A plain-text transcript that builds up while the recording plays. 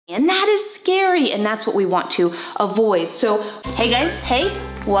And that is scary, and that's what we want to avoid. So, hey guys, hey,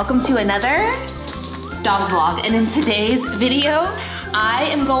 welcome to another dog vlog. And in today's video, I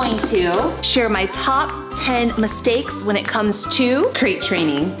am going to share my top 10 mistakes when it comes to crate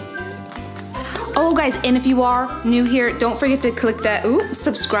training. Oh guys, and if you are new here, don't forget to click that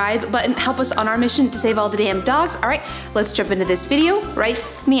subscribe button. Help us on our mission to save all the damn dogs. All right, let's jump into this video right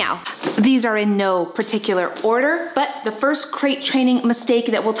meow. These are in no particular order, but the first crate training mistake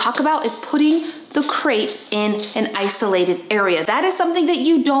that we'll talk about is putting the crate in an isolated area. That is something that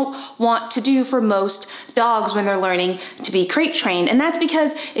you don't want to do for most dogs when they're learning to be crate trained. And that's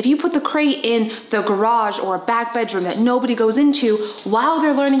because if you put the crate in the garage or a back bedroom that nobody goes into while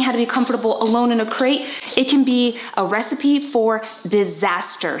they're learning how to be comfortable alone in a crate, it can be a recipe for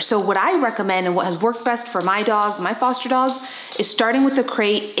disaster. So what I recommend and what has worked best for my dogs, my foster dogs, is starting with the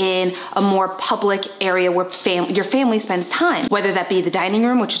crate in a more public area where your family spends time, whether that be the dining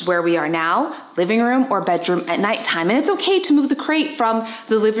room, which is where we are now, living room, or bedroom at nighttime. And it's okay to move the crate from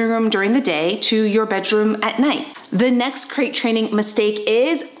the living room during the day to your bedroom at night. The next crate training mistake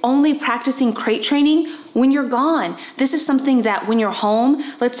is only practicing crate training when you're gone. This is something that when you're home,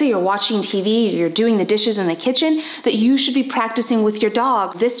 let's say you're watching TV, or you're doing the dishes in the kitchen, that you should be practicing with your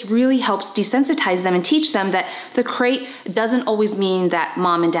dog. This really helps desensitize them and teach them that the crate doesn't always mean that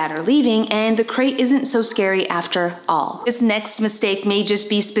mom and dad are leaving, and the crate isn't so scary after all. This next mistake may just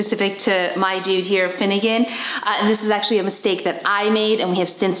be specific to my dude here, Finnegan, and this is actually a mistake that I made and we have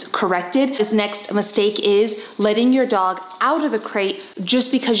since corrected. This next mistake is letting your dog out of the crate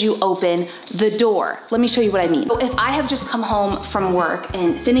just because you open the door. Let me show you what I mean. So if I have just come home from work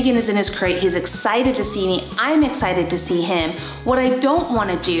and Finnegan is in his crate, he's excited to see me, I'm excited to see him. What I don't want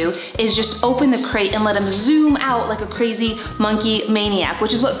to do is just open the crate and let him zoom out like a crazy monkey maniac,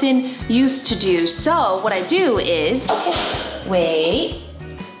 which is what Finn used to do. So what I do is, okay, wait.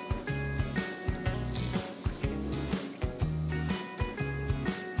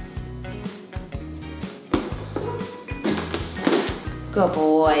 Good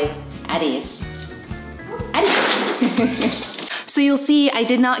boy, at ease. So you'll see I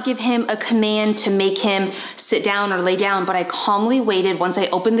did not give him a command to make him sit down or lay down, but I calmly waited once I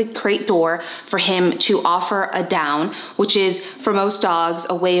opened the crate door for him to offer a down, which is for most dogs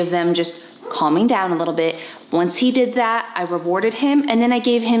a way of them just calming down a little bit. Once he did that, I rewarded him, and then I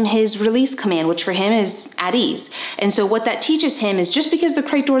gave him his release command, which for him is at ease. And so what that teaches him is just because the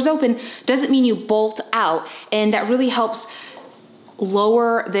crate door is open doesn't mean you bolt out, and that really helps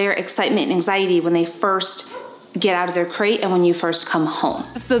lower their excitement and anxiety when they first get out of their crate and when you first come home.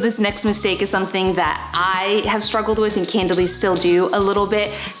 So this next mistake is something that I have struggled with and candidly still do a little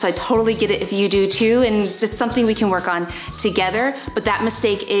bit. So I totally get it if you do too, and it's something we can work on together. But that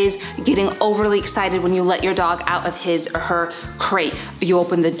mistake is getting overly excited when you let your dog out of his or her crate. You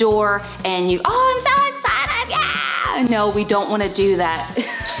open the door and you, oh, I'm so excited, yeah! No, we don't want to do that.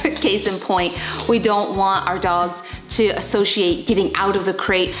 Case in point, we don't want our dogs to associate getting out of the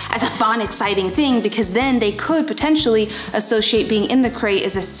crate as a fun, exciting thing, because then they could potentially associate being in the crate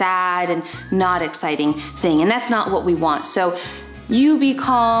as a sad and not exciting thing, and that's not what we want. So you be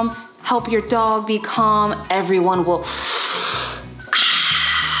calm, help your dog be calm, everyone will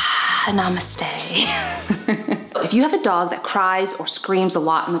namaste. If you have a dog that cries or screams a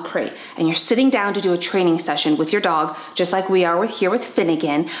lot in the crate and you're sitting down to do a training session with your dog, just like we are here with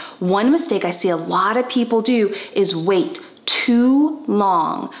Finnegan, one mistake I see a lot of people do is wait too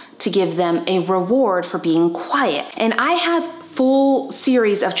long to give them a reward for being quiet. And I have full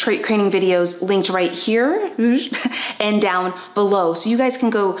series of trait training videos linked right here and down below. So you guys can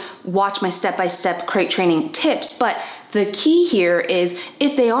go watch my step-by-step crate training tips. But the key here is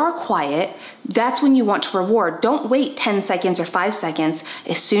if they are quiet, that's when you want to reward. Don't wait 10 seconds or 5 seconds.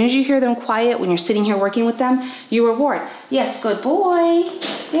 As soon as you hear them quiet, when you're sitting here working with them, you reward. Yes, good boy.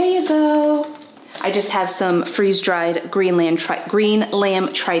 There you go. I just have some freeze-dried green lamb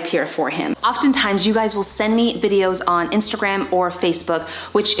tripe here for him. Oftentimes, you guys will send me videos on Instagram or Facebook,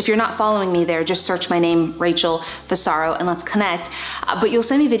 which if you're not following me there, just search my name, Rachel Fasaro, and let's connect. But you'll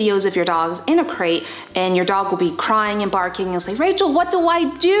send me videos of your dogs in a crate, and your dog will be crying and barking. You'll say, Rachel, what do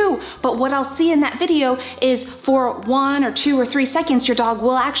I do? But what I'll see in that video is for 1 or 2 or 3 seconds, your dog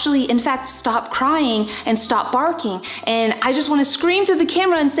will actually, in fact, stop crying and stop barking. And I just want to scream through the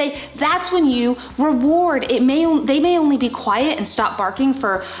camera and say, that's when you reward. They may only be quiet and stop barking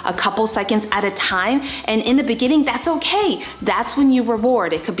for a couple seconds at a time, and in the beginning, that's okay. That's when you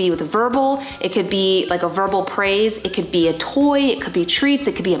reward. It could be with a verbal, it could be like a verbal praise, it could be a toy, it could be treats,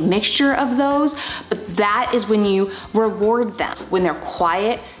 it could be a mixture of those, but that is when you reward them, when they're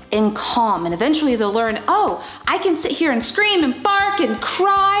quiet and calm. And eventually they'll learn, oh, I can sit here and scream and bark and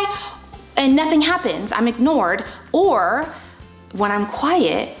cry and nothing happens, I'm ignored. Or when I'm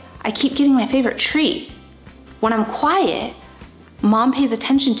quiet, I keep getting my favorite treat. When I'm quiet, mom pays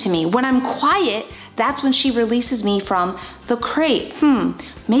attention to me. When I'm quiet, that's when she releases me from the crate.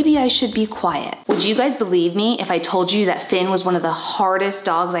 Maybe I should be quiet. Would you guys believe me if I told you that Finn was one of the hardest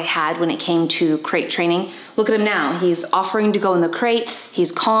dogs I had when it came to crate training? Look at him now. He's offering to go in the crate.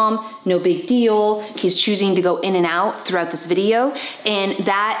 He's calm, no big deal. He's choosing to go in and out throughout this video. And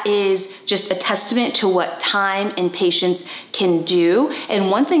that is just a testament to what time and patience can do.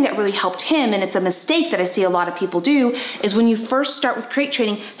 And one thing that really helped him, and it's a mistake that I see a lot of people do, is when you first start with crate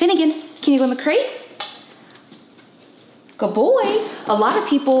training, Finnegan, can you go in the crate? Good boy. A lot of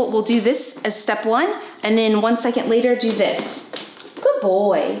people will do this as step one, and then 1 second later do this. Good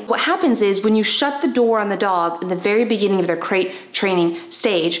boy. What happens is when you shut the door on the dog in the very beginning of their crate training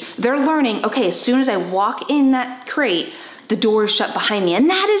stage, they're learning, okay, as soon as I walk in that crate, the door is shut behind me, and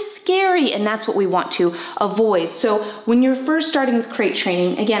that is scary, and that's what we want to avoid. So when you're first starting with crate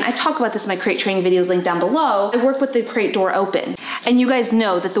training, again, I talk about this in my crate training videos linked down below. I work with the crate door open. And you guys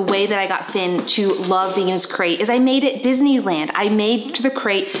know that the way that I got Finn to love being in his crate is I made it Disneyland. I made the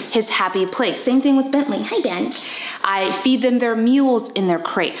crate his happy place. Same thing with Bentley. Hi, Ben. I feed them their meals in their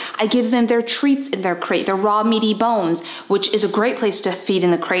crate. I give them their treats in their crate, their raw meaty bones, which is a great place to feed in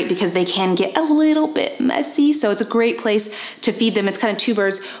the crate because they can get a little bit messy. So it's a great place to feed them. It's kind of two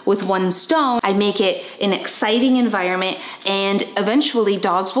birds with one stone. I make it an exciting environment, and eventually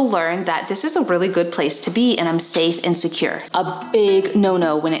dogs will learn that this is a really good place to be and I'm safe and secure. A big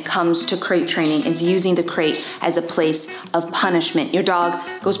no-no when it comes to crate training is using the crate as a place of punishment. Your dog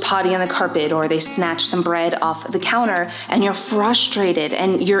goes potty on the carpet, or they snatch some bread off the counter, and you're frustrated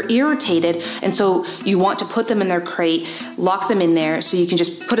and you're irritated, and so you want to put them in their crate, lock them in there so you can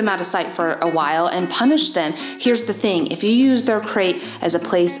just put them out of sight for a while and punish them. Here's the thing, if you use their crate as a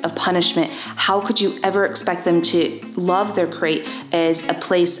place of punishment, how could you ever expect them to love their crate as a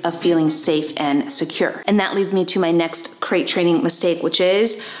place of feeling safe and secure? And that leads me to my next crate training mistake, which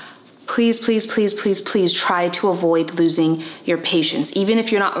is please, please, please, please, please try to avoid losing your patience. Even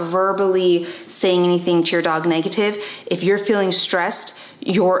if you're not verbally saying anything to your dog negative, if you're feeling stressed,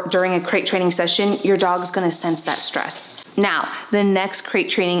 during a crate training session, your dog's gonna sense that stress. Now, the next crate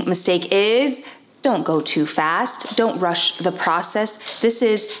training mistake is don't go too fast. Don't rush the process. This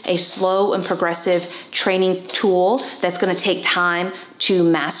is a slow and progressive training tool that's gonna take time to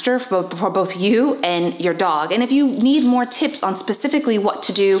master for both you and your dog. And if you need more tips on specifically what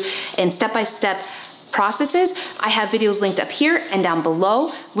to do and step-by-step processes, I have videos linked up here and down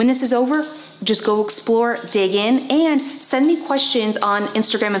below. When this is over, just go explore, dig in, and send me questions on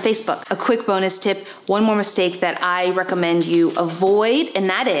Instagram and Facebook. A quick bonus tip, one more mistake that I recommend you avoid, and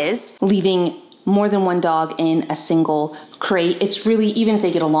that is leaving more than one dog in a single crate. It's really, even if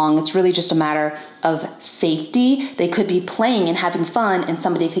they get along, it's really just a matter of safety. They could be playing and having fun, and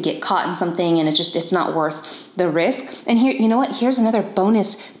somebody could get caught in something, and it's not worth the risk. And here, you know what? Here's another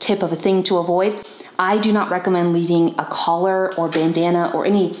bonus tip of a thing to avoid. I do not recommend leaving a collar or bandana or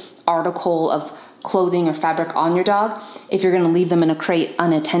any article of clothing or fabric on your dog if you're gonna leave them in a crate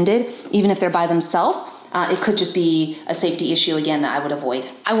unattended, even if they're by themselves. It could just be a safety issue, again, that I would avoid.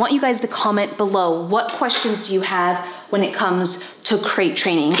 I want you guys to comment below, what questions do you have when it comes to crate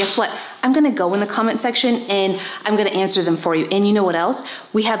training? And guess what? I'm gonna go in the comment section and I'm gonna answer them for you. And you know what else?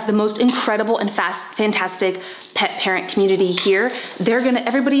 We have the most incredible and fantastic pet parent community here.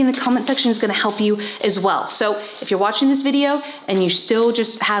 Everybody in the comment section is gonna help you as well. So if you're watching this video and you still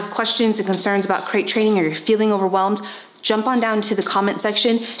just have questions and concerns about crate training, or you're feeling overwhelmed, jump on down to the comment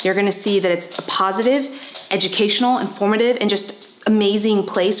section. You're gonna see that it's a positive, educational, informative, and just amazing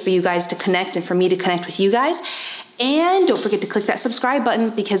place for you guys to connect and for me to connect with you guys. And don't forget to click that subscribe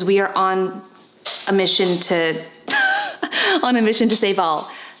button, because we are on a mission to save all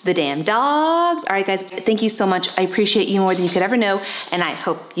the damn dogs. All right, guys, thank you so much. I appreciate you more than you could ever know, and I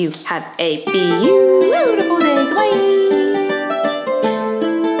hope you have a beautiful